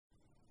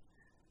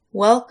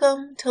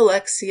Welcome to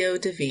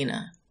Lectio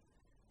Divina.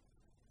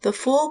 The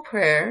full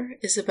prayer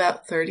is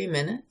about 30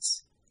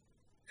 minutes.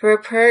 For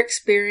a prayer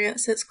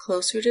experience that's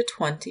closer to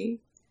 20,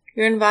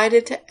 you're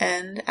invited to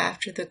end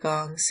after the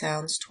gong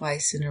sounds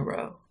twice in a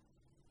row.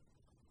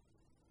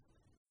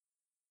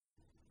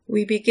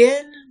 We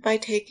begin by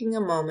taking a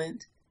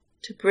moment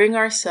to bring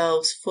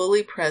ourselves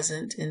fully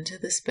present into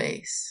the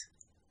space,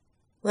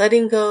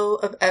 letting go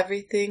of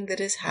everything that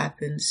has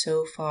happened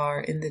so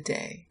far in the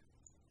day.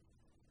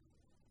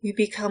 We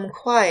become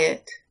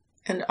quiet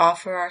and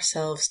offer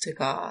ourselves to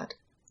God.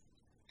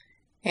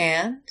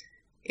 And,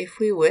 if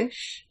we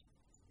wish,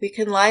 we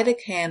can light a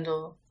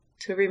candle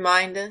to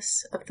remind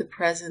us of the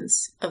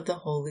presence of the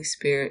Holy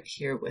Spirit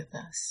here with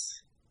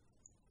us.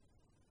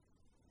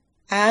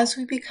 As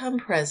we become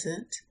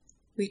present,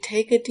 we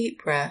take a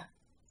deep breath,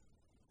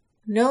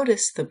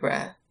 notice the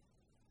breath,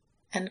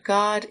 and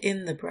God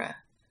in the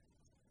breath,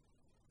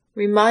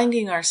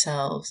 reminding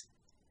ourselves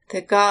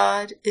that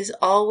God is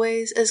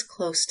always as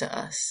close to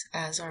us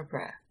as our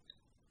breath.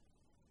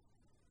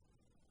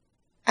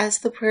 As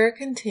the prayer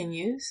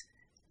continues,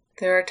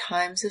 there are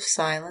times of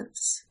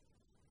silence.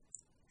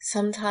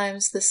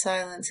 Sometimes the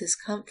silence is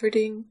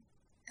comforting,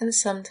 and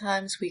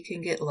sometimes we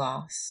can get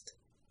lost.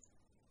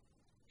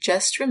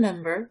 Just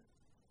remember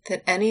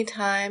that any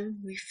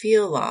time we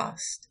feel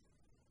lost,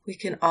 we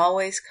can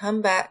always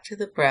come back to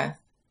the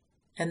breath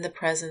and the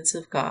presence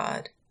of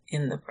God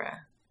in the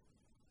breath.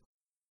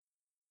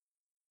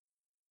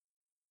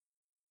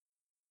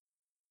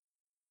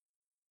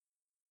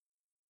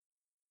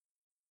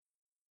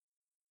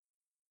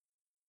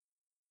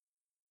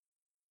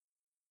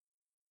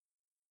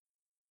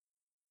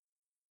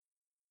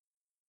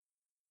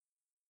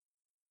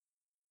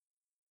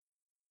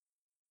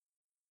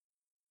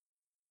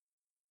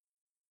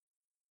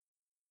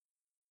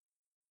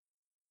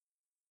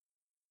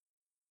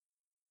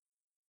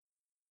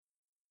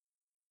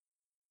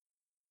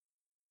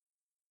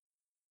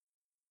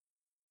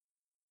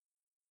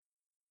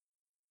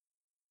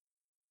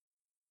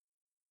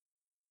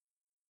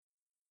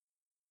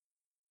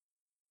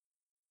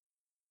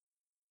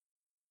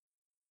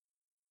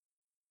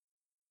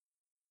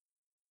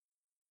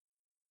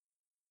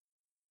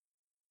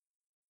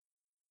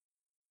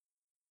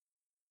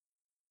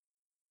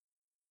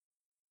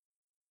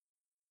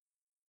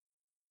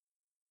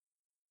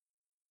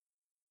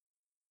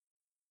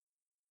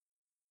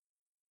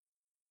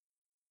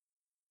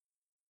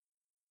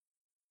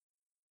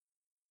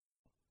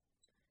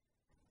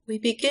 We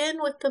begin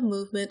with the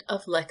movement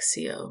of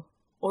Lectio,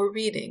 or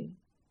reading.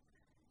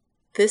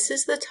 This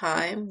is the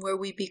time where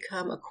we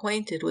become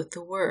acquainted with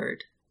the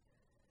word.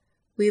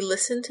 We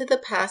listen to the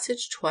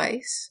passage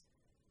twice,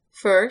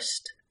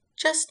 first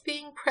just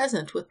being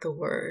present with the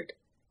word,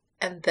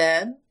 and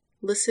then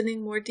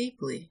listening more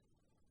deeply.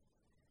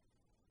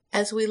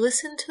 As we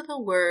listen to the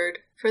word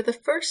for the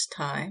first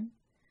time,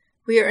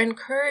 we are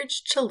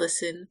encouraged to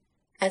listen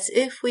as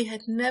if we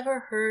had never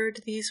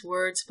heard these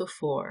words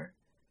before.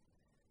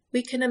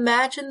 We can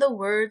imagine the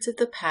words of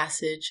the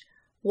passage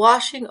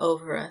washing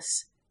over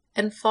us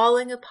and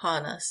falling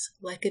upon us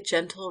like a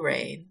gentle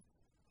rain.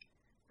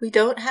 We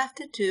don't have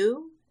to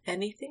do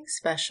anything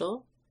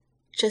special,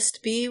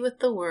 just be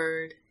with the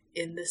word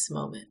in this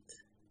moment.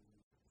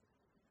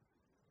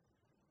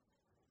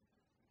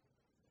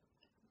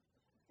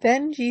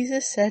 Then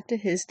Jesus said to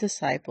his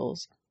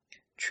disciples,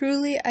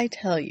 "Truly I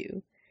tell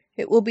you,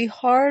 it will be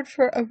hard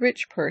for a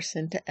rich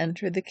person to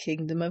enter the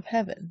kingdom of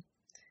heaven.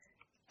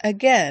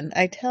 Again,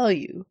 I tell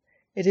you,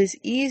 it is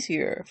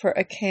easier for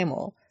a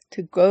camel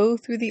to go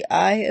through the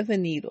eye of a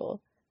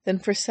needle than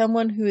for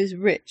someone who is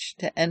rich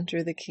to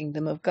enter the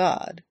kingdom of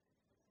God."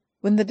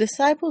 When the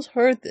disciples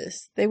heard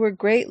this, they were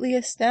greatly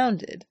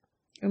astounded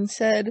and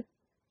said,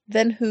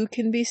 "Then who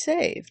can be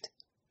saved?"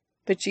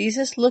 But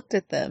Jesus looked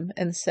at them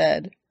and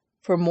said,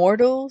 "For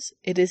mortals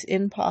it is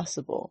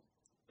impossible,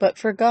 but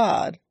for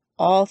God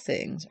all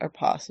things are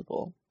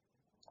possible."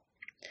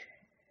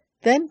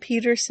 Then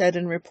Peter said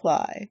in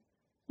reply,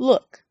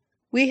 "Look,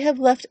 we have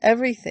left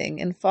everything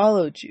and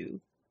followed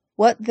you.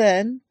 What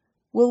then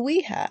will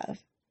we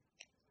have?"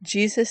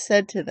 Jesus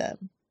said to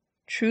them,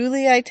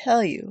 "Truly I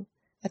tell you,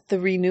 at the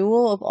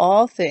renewal of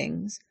all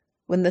things,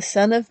 when the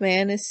Son of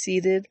Man is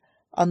seated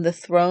on the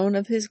throne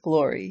of his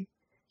glory,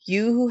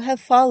 you who have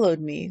followed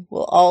me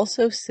will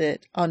also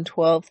sit on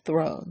 12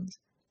 thrones,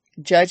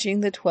 judging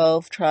the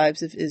 12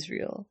 tribes of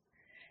Israel.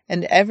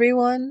 And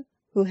everyone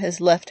who has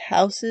left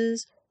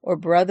houses or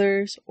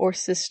brothers or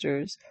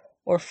sisters,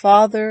 or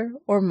father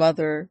or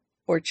mother,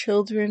 or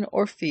children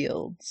or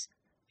fields,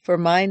 for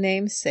my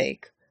name's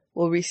sake,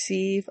 will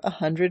receive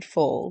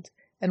 100-fold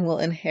and will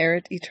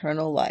inherit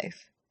eternal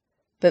life.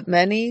 But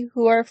many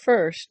who are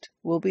first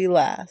will be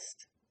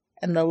last,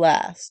 and the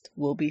last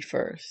will be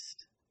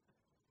first."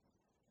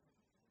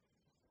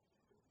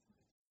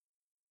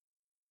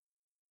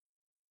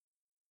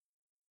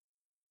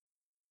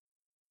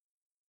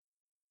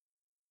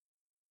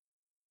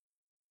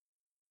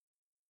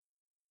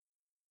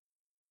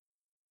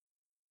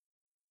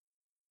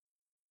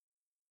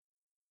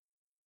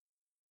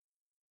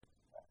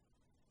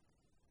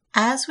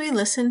 As we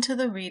listen to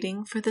the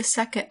reading for the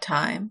second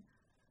time,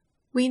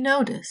 we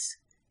notice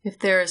if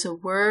there is a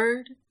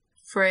word,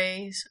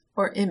 phrase,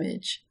 or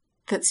image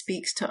that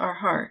speaks to our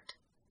heart.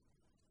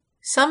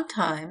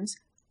 Sometimes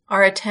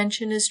our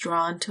attention is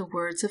drawn to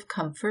words of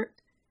comfort,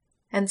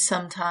 and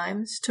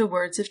sometimes to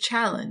words of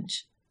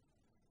challenge.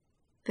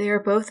 They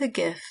are both a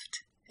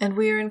gift, and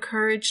we are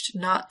encouraged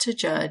not to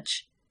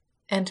judge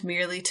and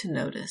merely to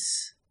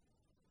notice.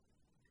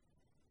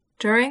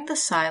 During the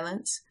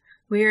silence,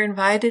 we are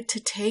invited to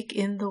take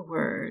in the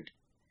word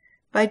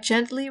by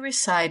gently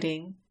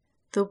reciting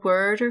the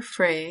word or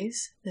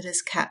phrase that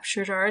has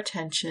captured our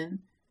attention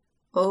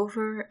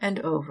over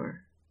and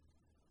over,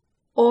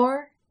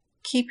 or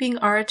keeping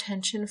our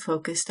attention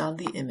focused on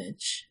the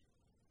image.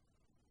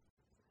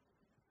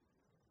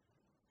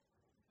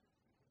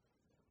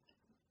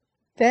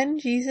 Then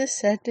Jesus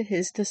said to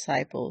his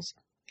disciples,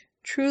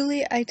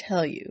 "Truly I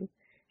tell you,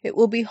 it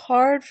will be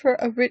hard for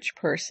a rich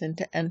person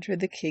to enter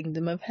the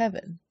kingdom of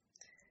heaven.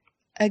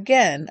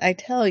 Again, I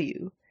tell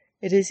you,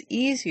 it is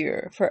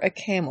easier for a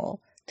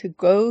camel to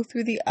go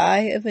through the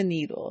eye of a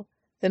needle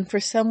than for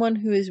someone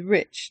who is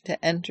rich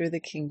to enter the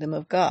kingdom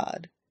of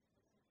God."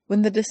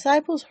 When the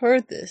disciples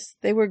heard this,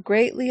 they were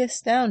greatly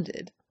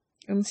astounded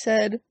and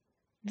said,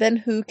 "Then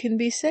who can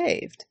be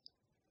saved?"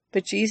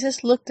 But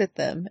Jesus looked at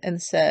them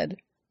and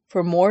said,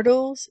 "For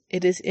mortals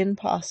it is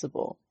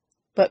impossible,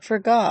 but for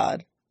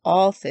God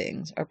all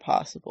things are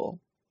possible."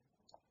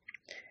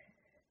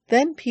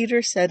 Then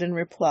Peter said in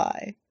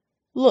reply,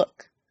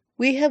 "Look,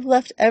 we have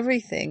left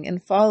everything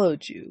and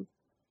followed you.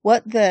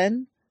 What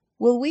then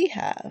will we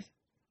have?"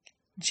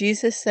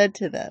 Jesus said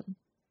to them,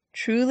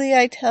 "Truly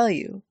I tell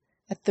you,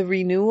 at the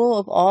renewal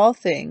of all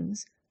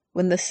things,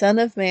 when the Son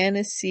of Man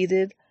is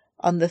seated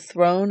on the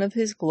throne of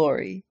his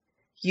glory,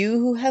 you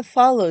who have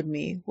followed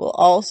me will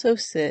also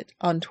sit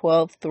on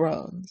 12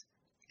 thrones,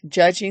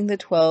 judging the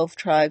 12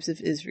 tribes of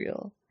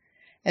Israel.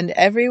 And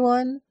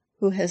everyone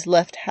who has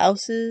left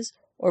houses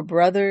or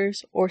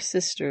brothers or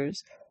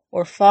sisters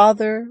or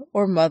father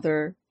or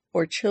mother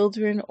or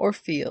children or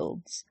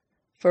fields,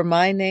 for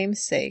my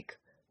name's sake,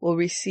 will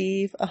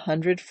receive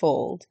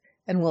 100-fold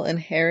and will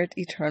inherit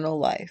eternal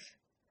life.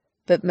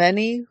 But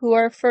many who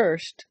are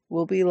first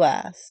will be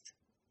last,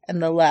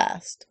 and the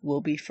last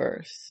will be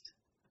first."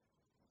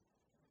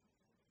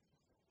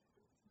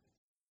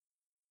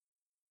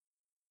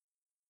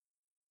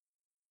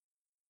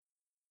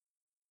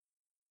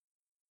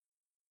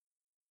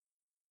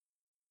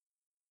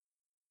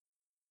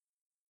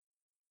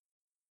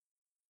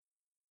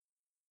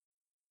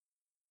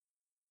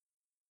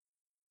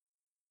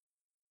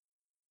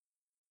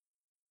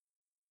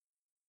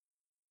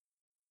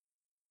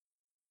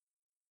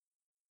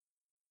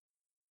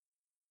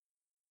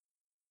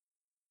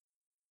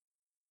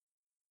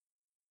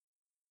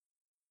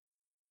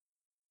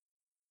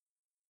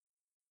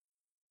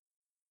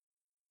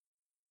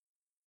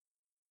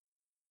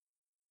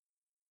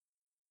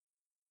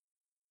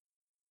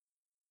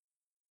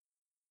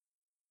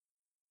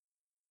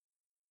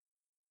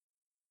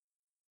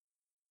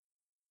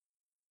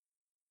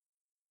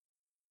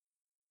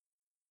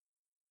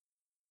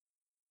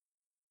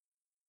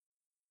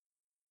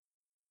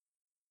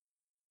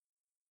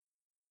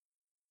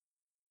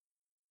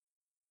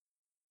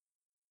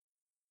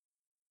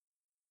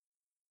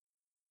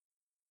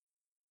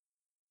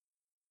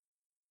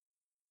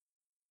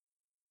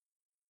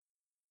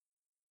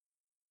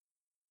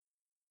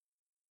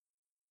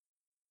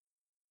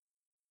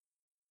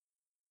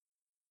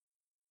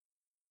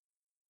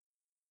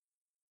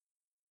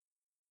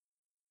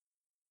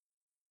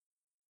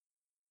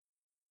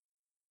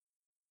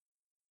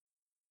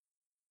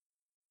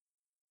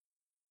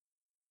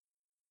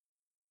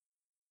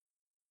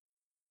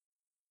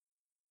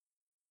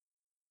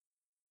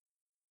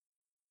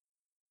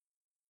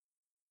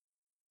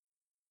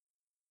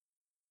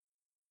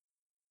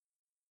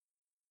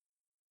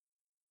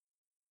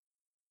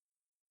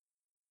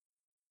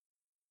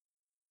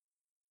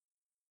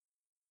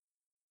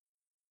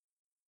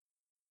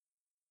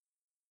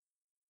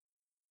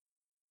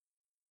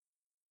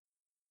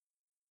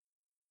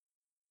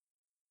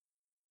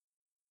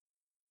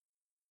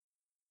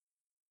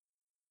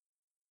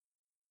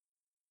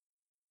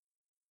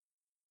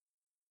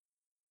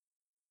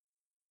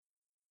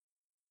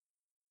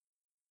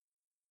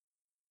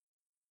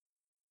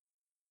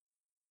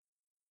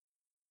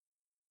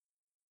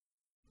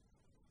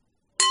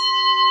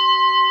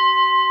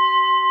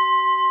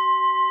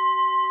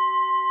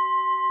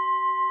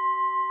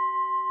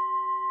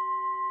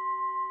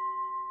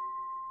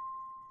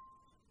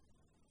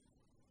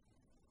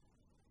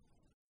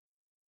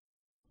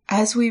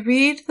 As we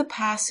read the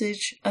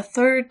passage a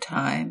third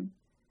time,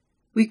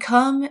 we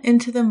come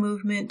into the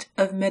movement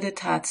of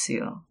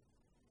meditatio,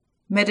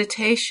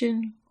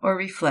 meditation or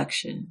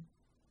reflection.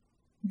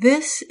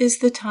 This is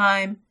the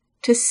time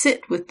to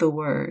sit with the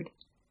Word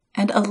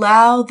and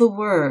allow the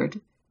Word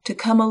to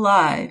come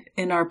alive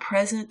in our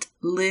present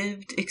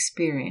lived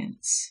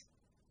experience.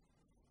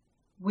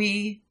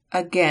 We,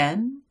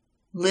 again,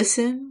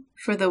 listen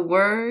for the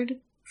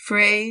word,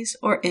 phrase,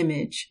 or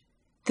image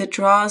that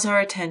draws our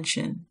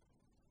attention.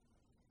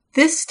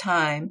 This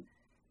time,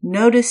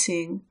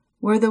 noticing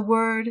where the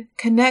word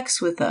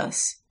connects with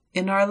us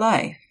in our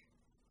life.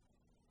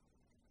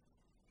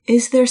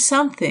 Is there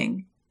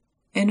something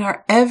in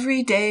our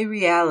everyday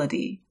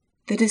reality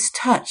that is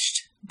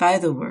touched by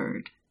the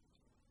word?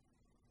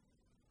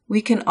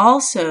 We can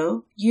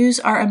also use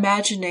our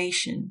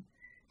imagination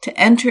to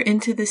enter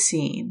into the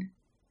scene,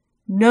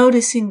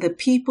 noticing the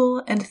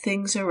people and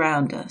things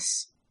around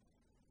us.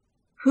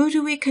 Who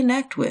do we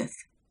connect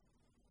with?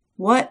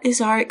 What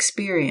is our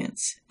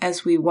experience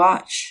as we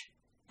watch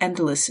and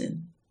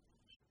listen?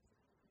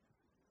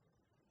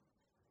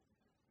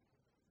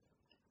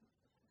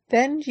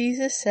 Then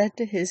Jesus said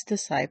to his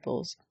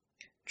disciples,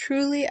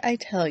 "Truly I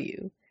tell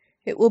you,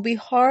 it will be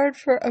hard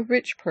for a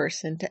rich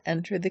person to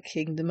enter the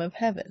kingdom of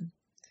heaven.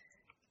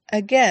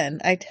 Again,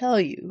 I tell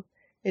you,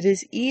 it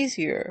is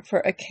easier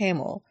for a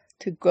camel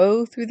to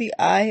go through the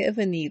eye of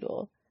a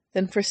needle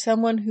than for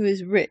someone who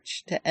is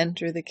rich to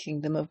enter the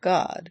kingdom of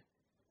God."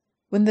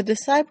 When the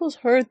disciples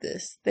heard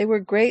this, they were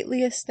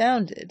greatly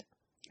astounded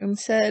and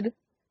said,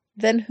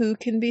 "Then who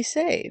can be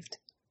saved?"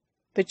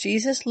 But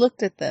Jesus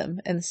looked at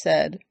them and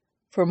said,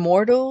 "For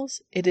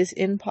mortals it is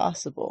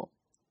impossible,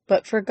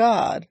 but for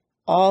God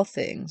all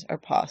things are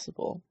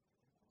possible."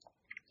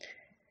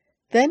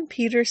 Then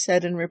Peter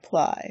said in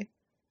reply,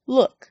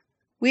 "Look,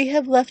 we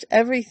have left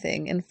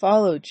everything and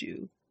followed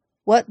you.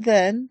 What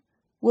then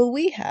will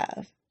we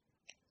have?"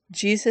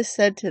 Jesus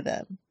said to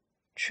them,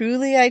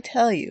 "Truly I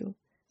tell you,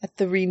 at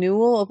the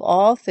renewal of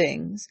all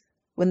things,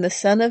 when the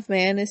Son of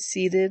Man is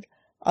seated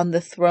on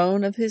the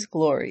throne of his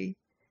glory,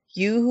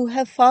 you who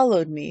have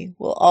followed me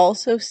will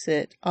also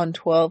sit on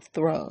 12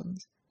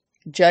 thrones,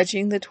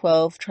 judging the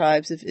 12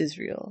 tribes of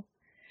Israel.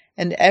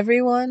 And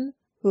everyone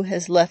who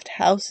has left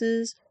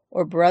houses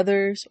or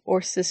brothers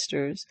or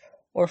sisters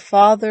or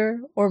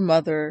father or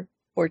mother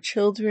or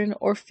children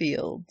or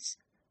fields,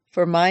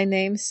 for my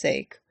name's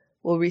sake,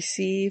 will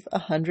receive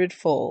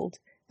 100-fold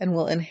and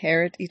will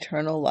inherit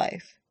eternal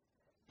life.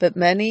 But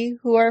many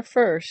who are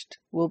first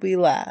will be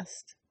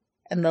last,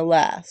 and the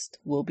last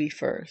will be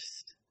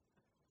first."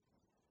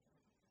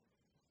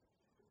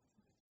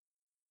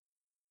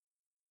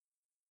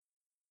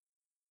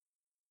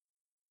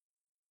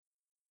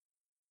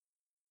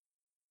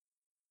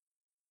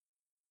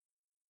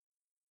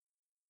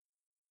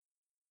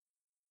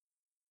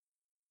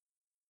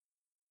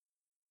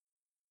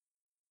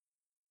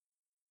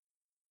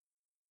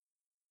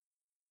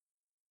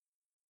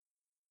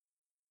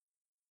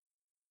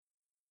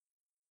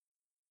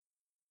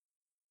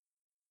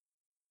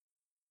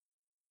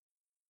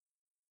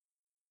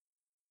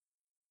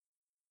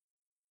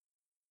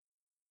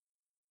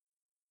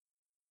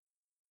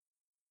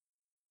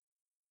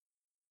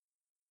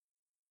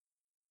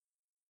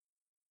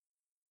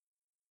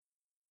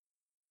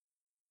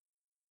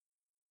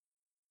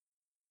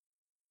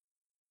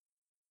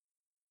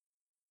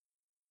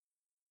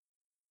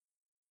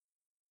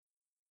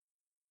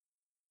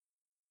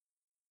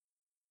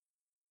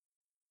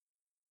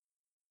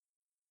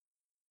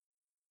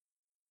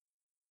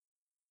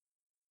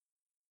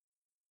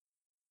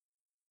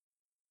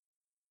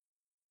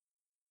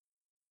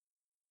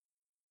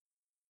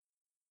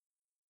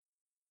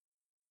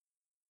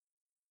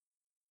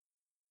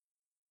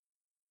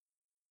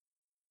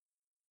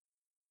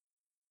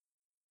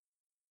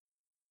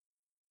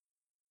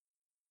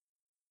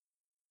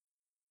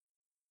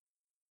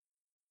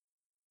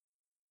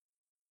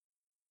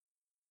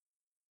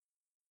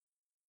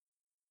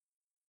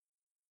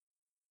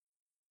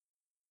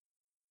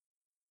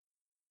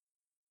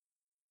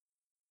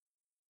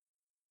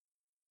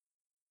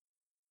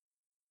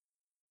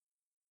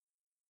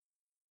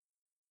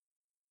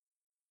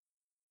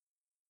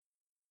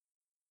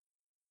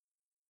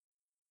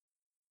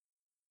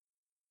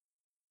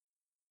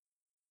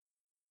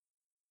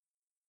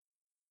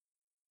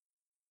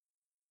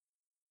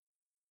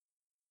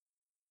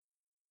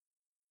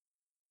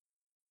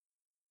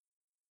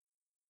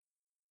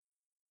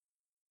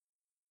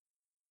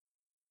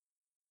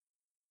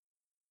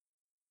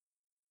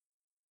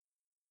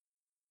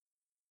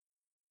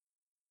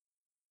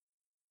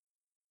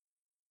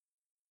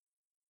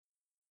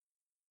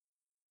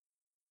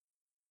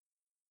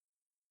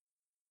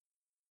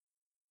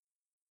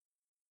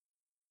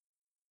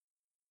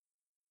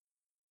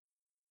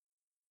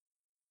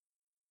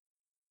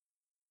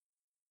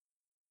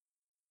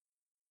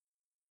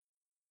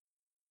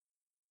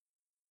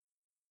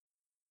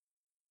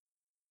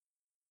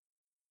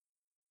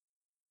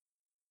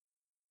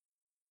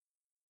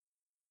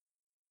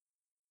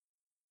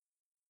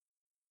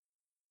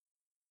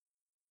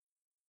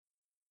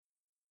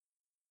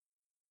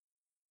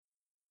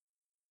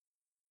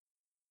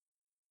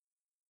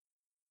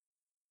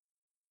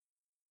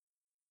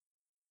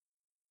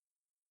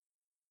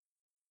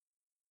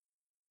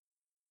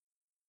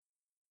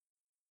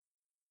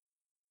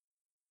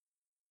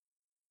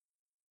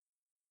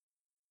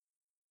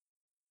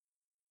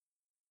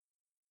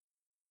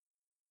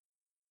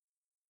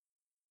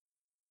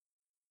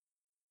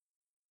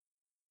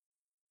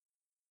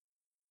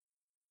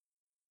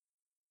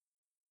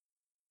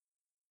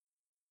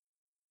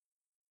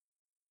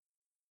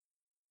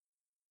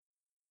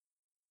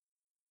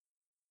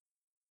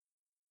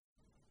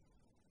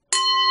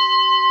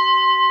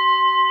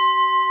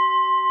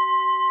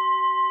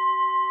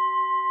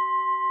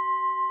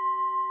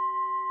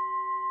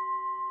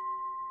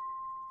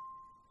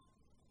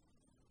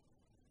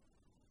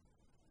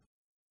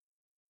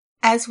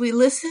 As we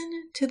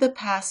listen to the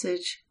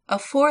passage a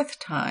fourth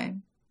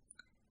time,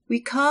 we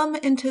come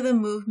into the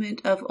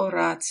movement of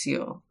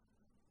oratio,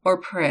 or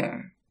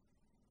prayer,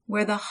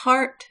 where the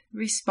heart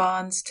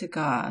responds to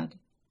God.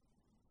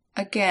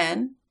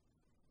 Again,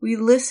 we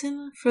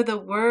listen for the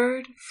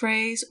word,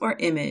 phrase, or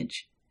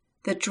image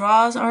that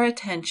draws our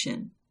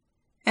attention,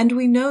 and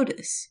we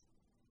notice,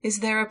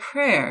 is there a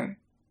prayer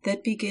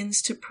that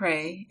begins to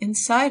pray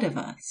inside of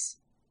us?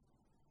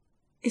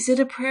 Is it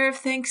a prayer of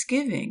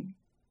thanksgiving?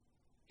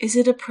 Is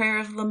it a prayer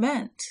of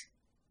lament?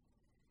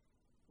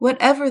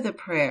 Whatever the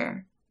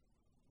prayer,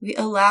 we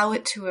allow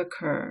it to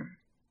occur.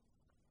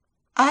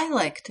 I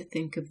like to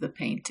think of the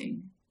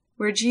painting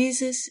where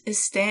Jesus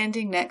is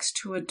standing next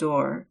to a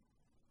door,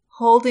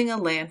 holding a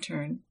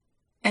lantern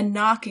and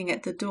knocking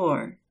at the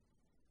door.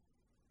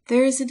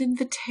 There is an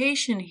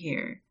invitation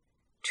here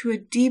to a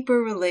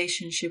deeper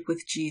relationship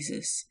with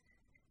Jesus,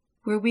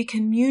 where we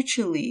can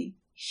mutually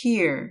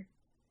hear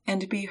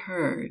and be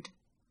heard.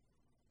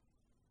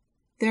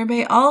 There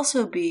may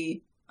also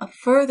be a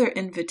further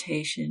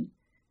invitation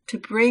to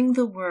bring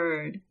the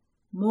word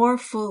more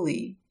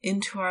fully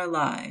into our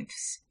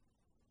lives.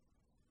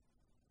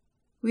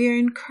 We are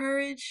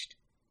encouraged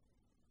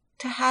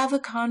to have a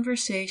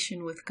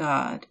conversation with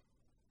God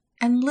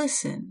and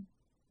listen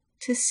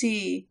to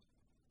see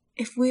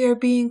if we are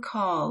being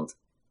called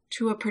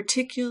to a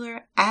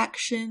particular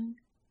action,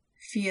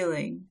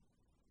 feeling,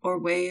 or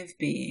way of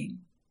being.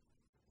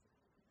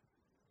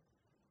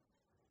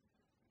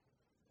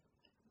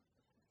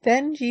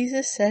 Then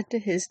Jesus said to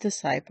his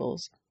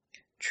disciples,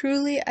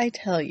 "Truly I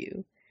tell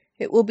you,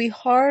 it will be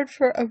hard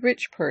for a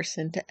rich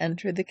person to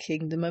enter the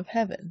kingdom of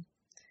heaven.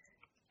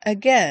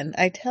 Again,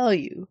 I tell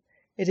you,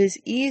 it is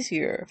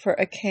easier for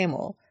a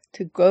camel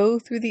to go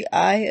through the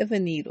eye of a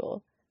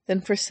needle than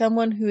for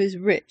someone who is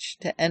rich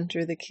to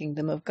enter the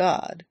kingdom of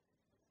God."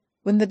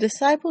 When the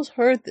disciples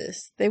heard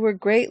this, they were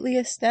greatly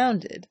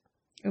astounded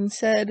and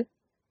said,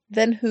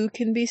 "Then who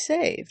can be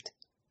saved?"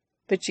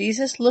 But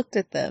Jesus looked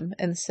at them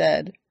and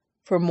said,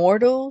 "For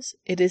mortals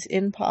it is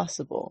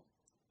impossible,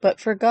 but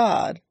for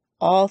God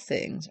all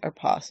things are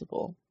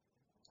possible."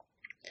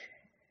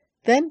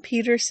 Then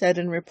Peter said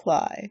in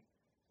reply,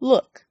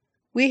 "Look,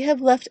 we have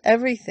left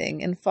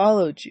everything and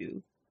followed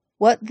you.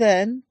 What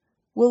then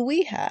will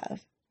we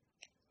have?"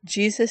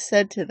 Jesus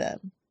said to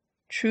them,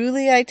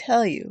 "Truly I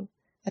tell you,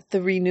 at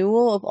the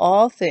renewal of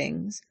all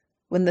things,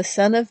 when the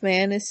Son of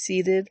Man is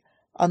seated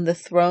on the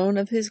throne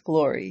of his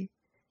glory,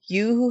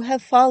 you who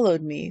have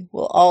followed me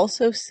will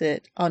also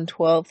sit on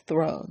 12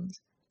 thrones,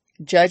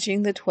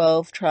 judging the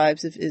 12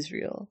 tribes of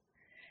Israel.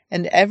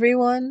 And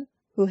everyone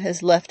who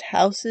has left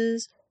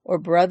houses or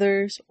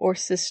brothers or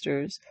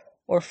sisters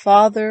or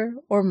father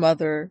or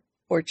mother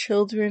or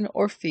children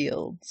or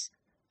fields,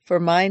 for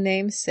my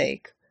name's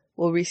sake,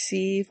 will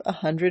receive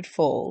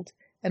 100-fold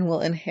and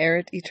will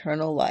inherit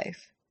eternal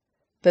life.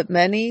 But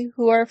many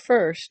who are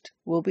first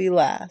will be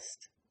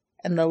last,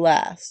 and the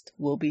last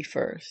will be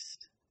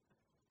first."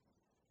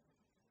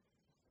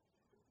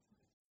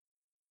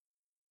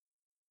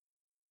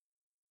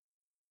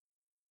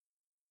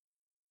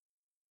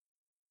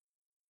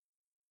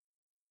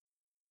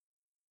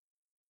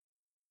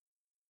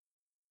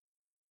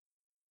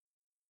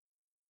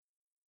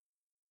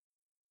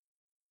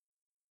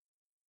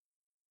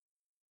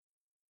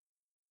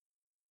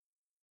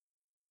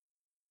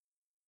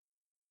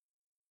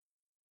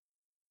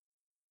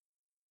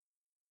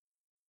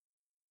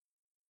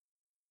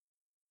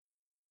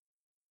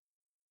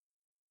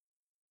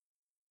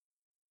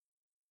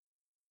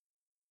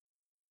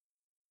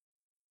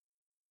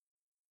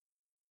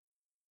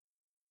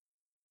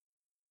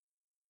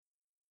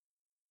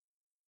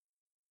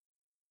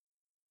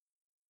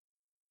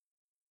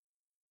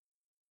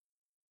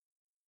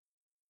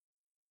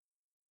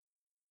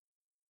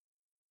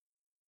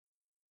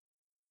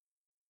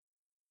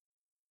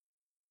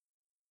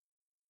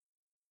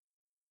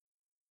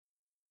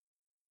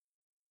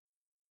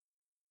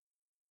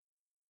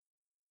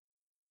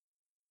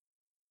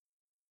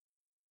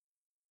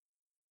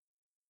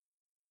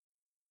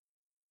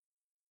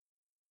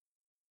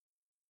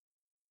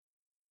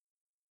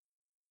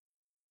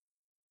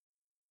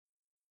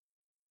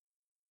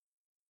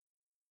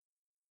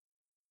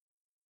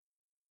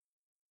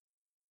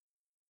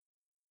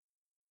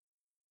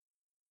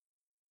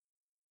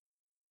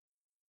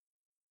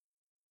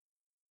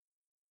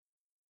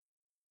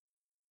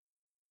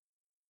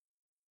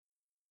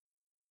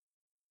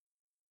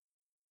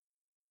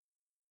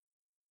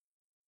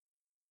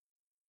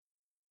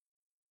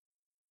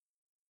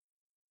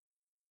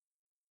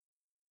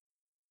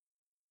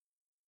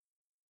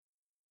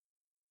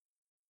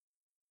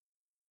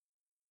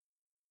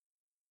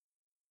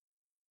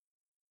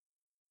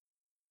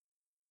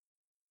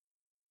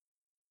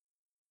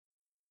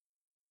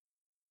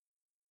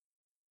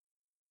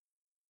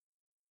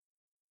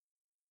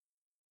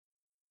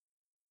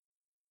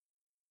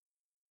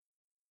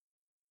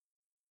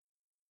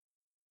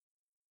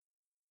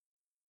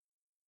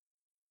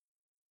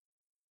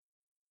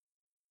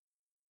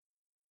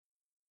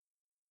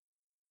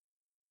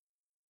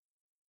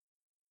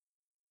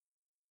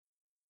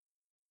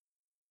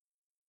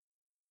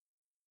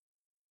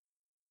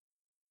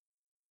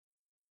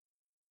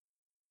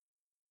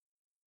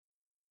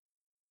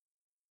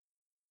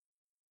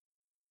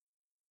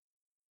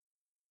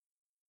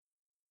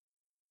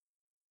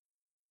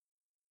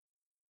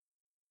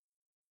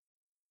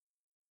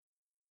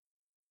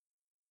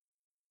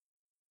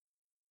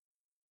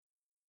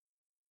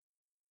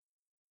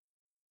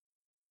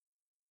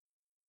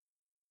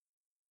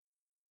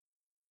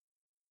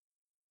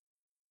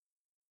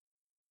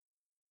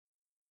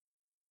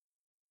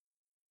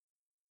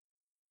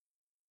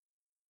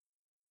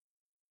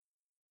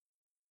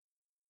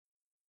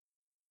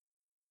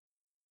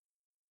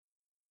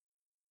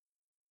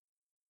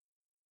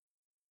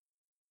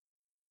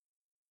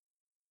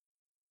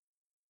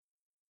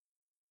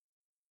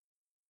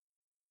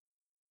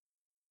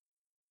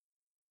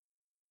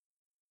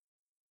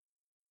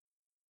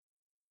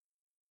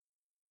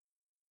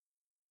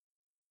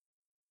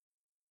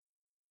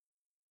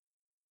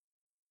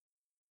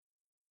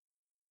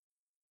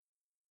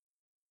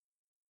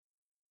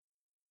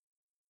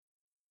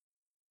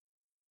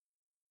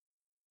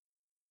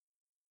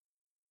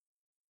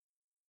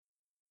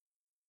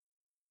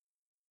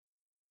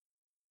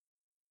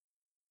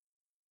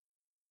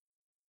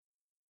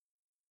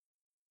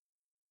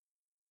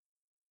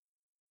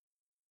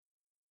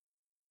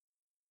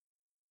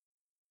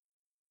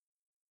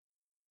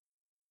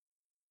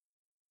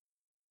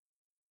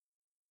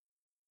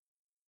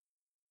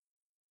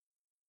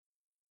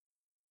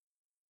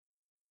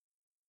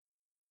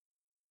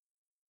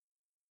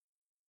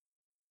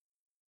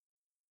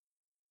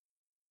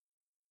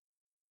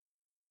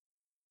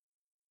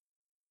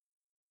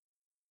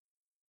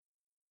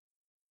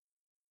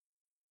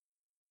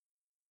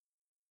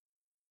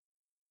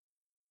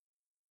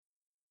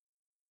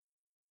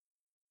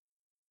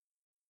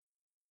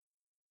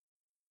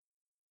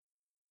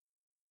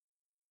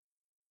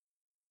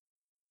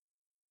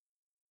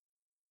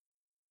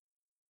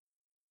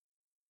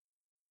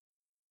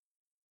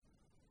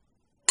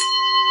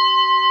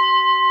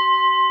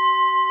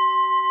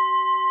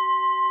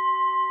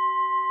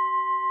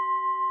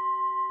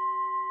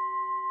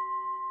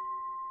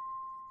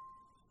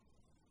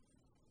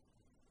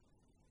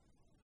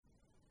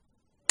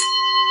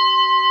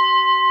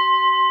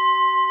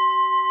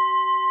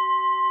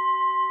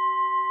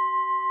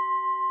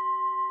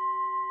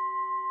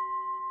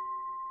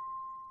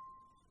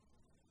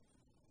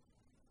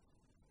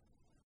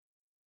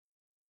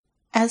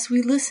 As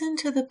we listen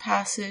to the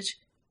passage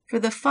for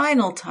the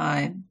final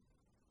time,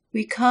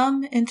 we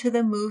come into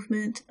the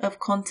movement of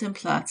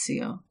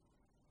contemplatio,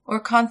 or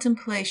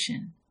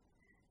contemplation,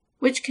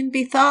 which can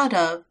be thought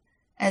of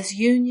as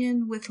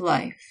union with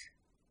life.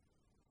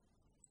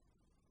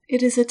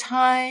 It is a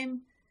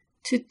time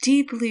to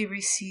deeply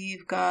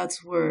receive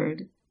God's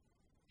word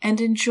and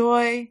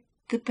enjoy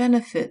the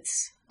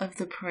benefits of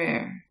the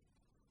prayer.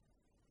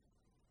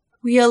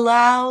 We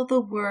allow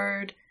the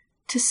word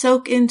to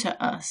soak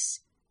into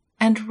us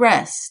and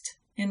rest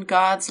in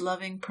God's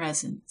loving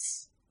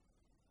presence.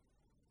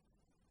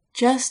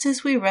 Just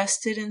as we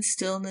rested in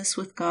stillness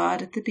with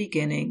God at the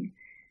beginning,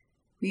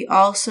 we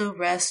also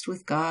rest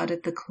with God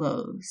at the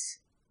close.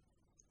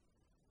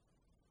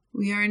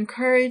 We are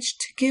encouraged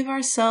to give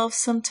ourselves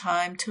some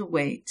time to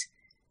wait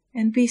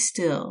and be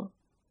still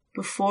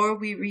before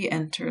we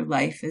re-enter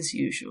life as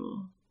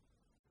usual.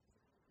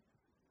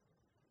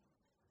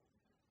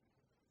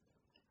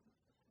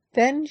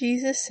 Then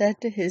Jesus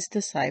said to his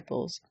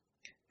disciples,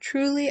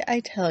 "Truly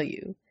I tell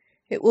you,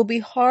 it will be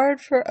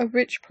hard for a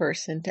rich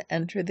person to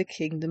enter the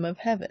kingdom of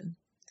heaven.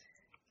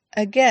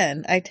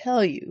 Again, I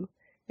tell you,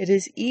 it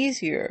is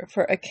easier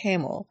for a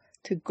camel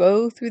to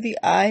go through the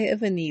eye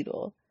of a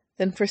needle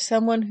than for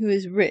someone who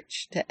is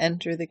rich to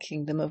enter the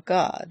kingdom of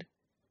God."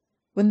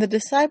 When the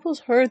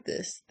disciples heard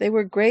this, they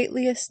were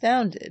greatly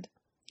astounded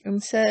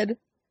and said,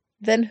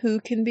 "Then who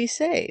can be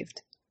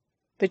saved?"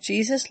 But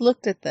Jesus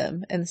looked at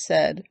them and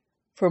said,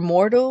 "For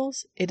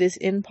mortals it is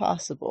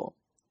impossible,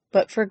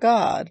 but for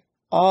God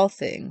all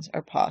things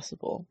are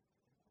possible."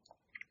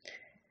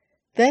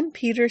 Then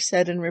Peter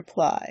said in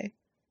reply,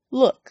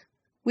 "Look,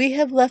 we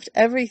have left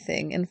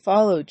everything and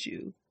followed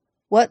you.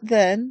 What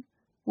then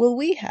will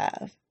we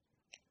have?"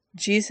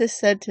 Jesus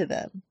said to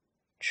them,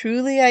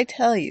 "Truly I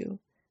tell you,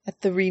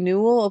 at the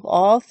renewal of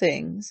all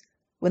things,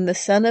 when the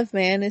Son of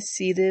Man is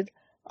seated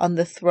on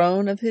the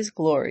throne of his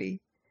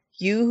glory,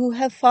 you who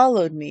have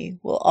followed me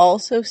will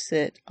also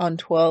sit on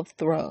 12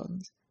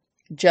 thrones,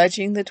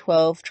 judging the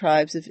 12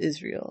 tribes of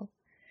Israel.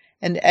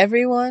 And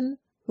everyone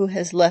who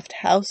has left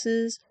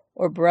houses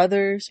or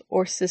brothers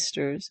or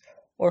sisters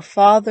or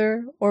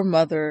father or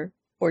mother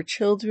or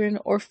children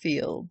or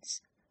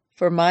fields,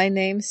 for my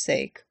name's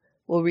sake,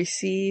 will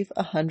receive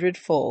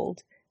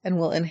 100-fold and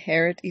will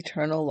inherit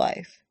eternal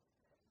life.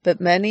 But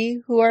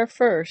many who are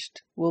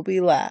first will be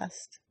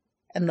last,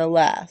 and the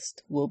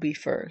last will be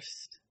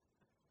first."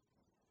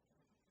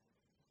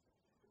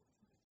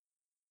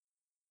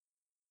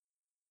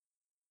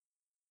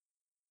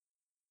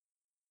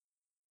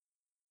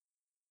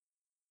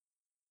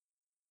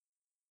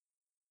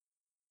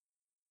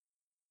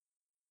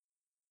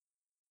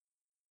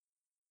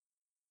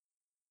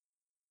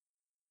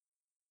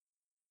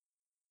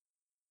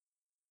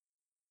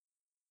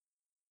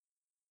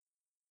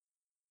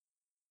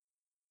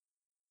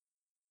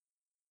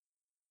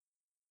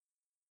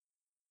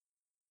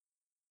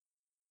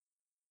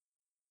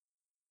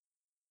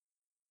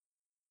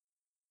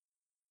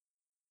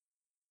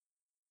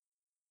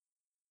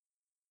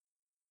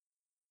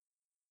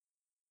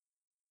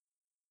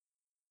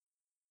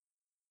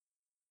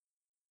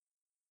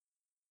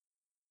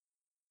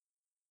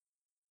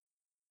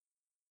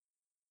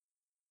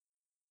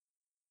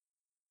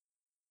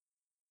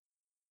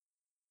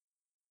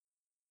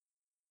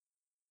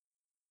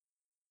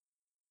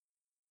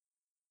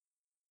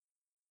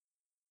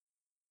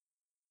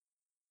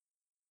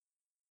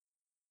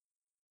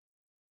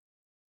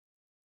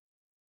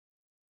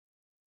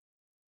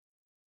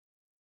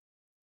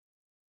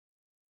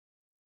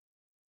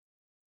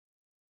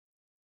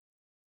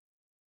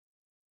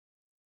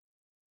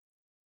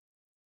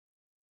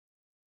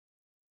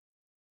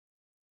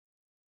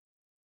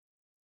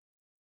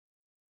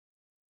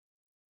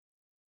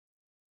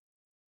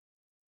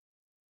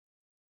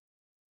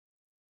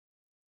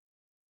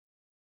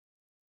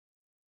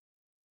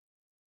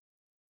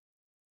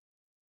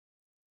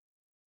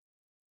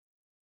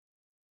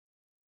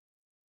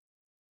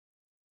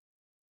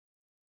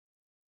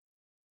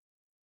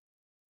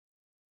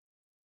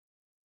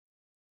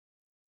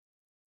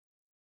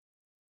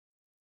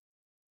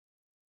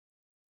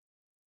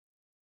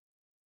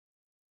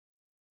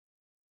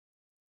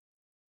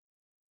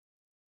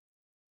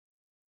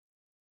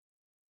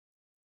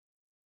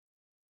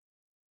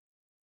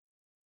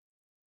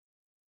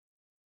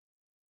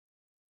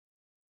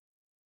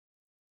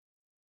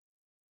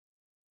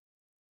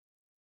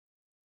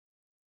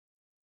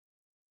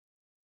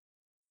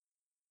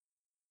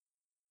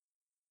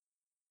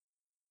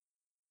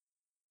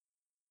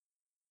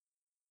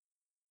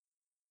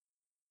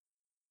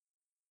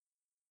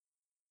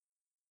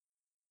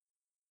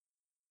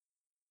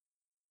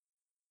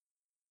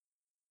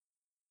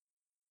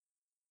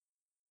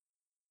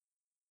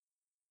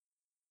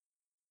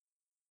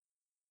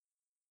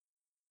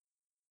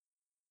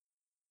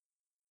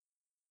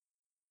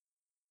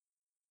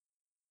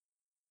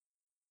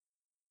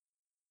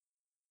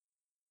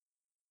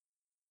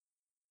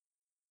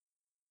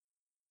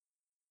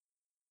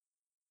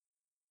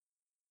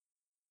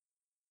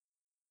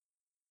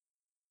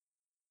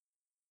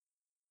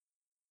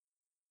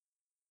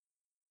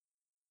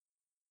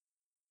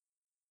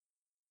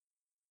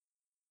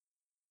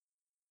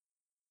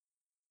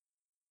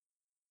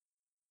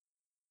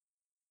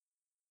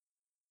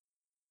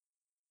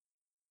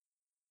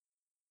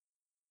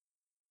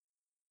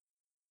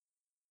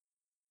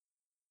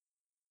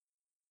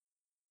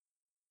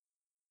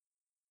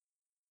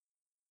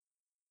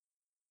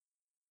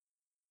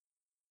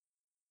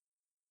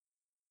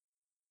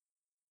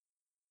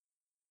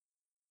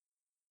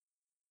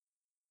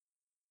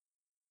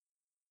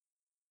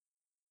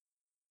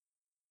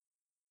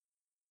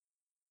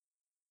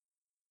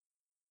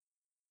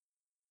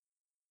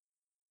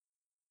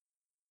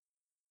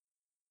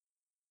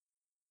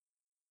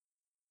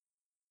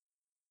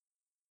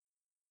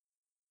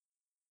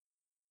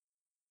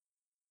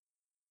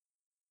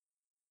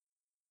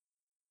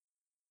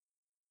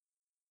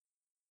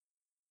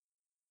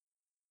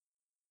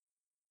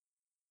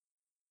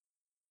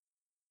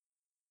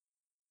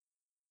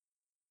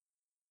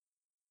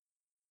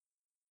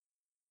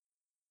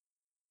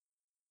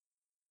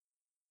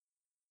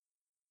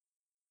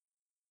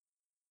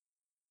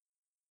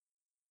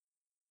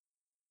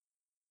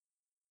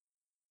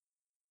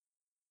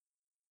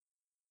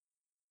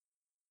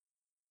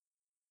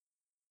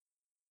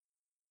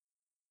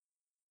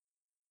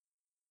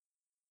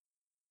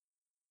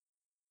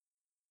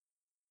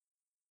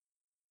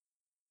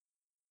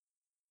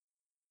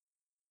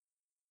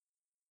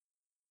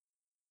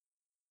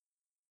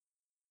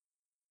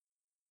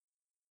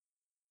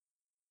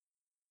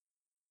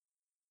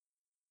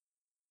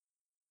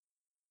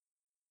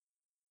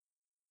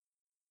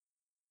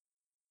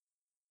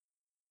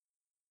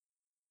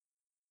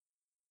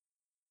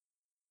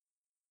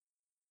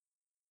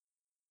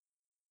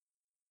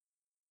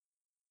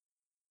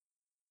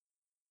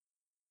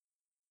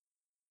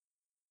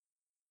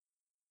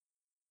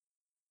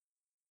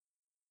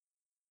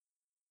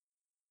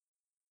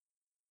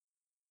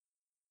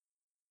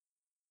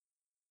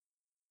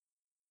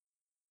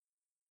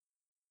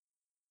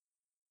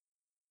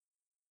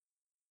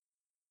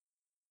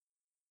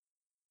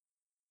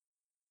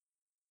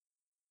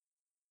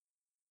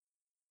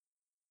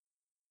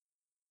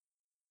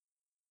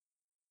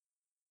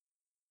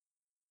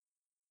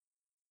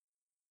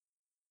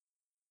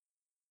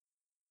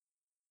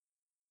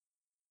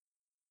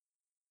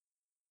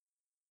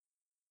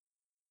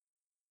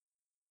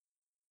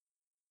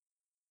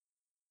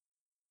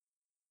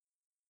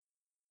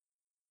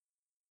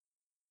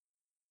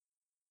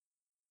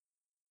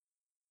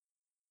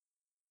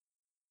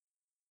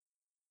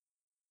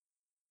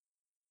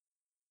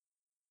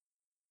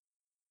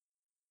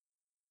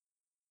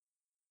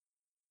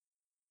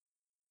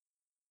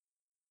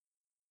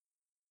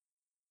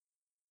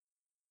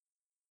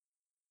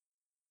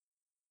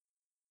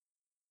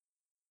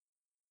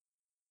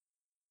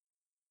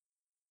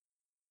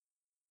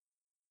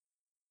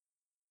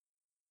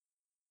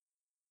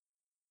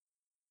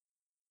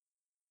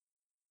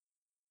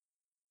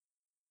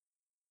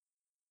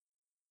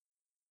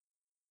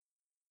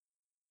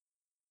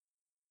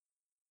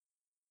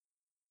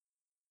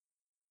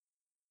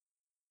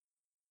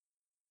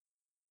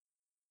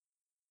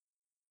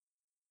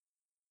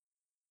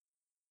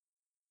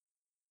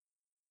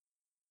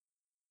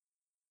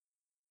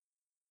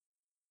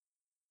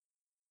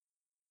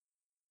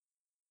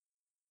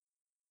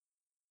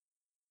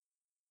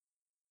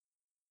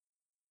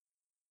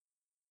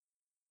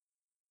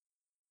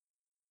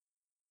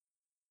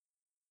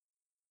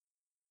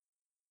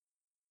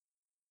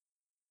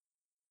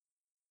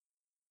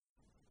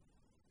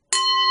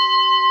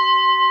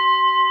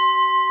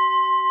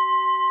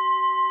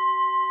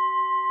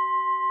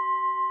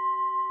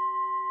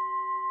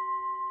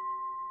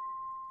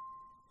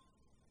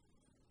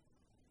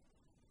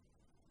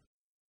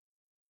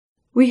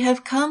 We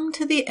have come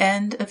to the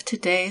end of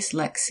today's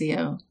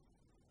Lectio.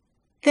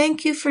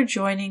 Thank you for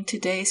joining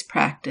today's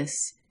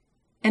practice,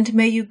 and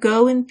may you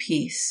go in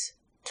peace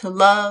to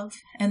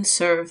love and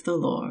serve the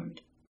Lord.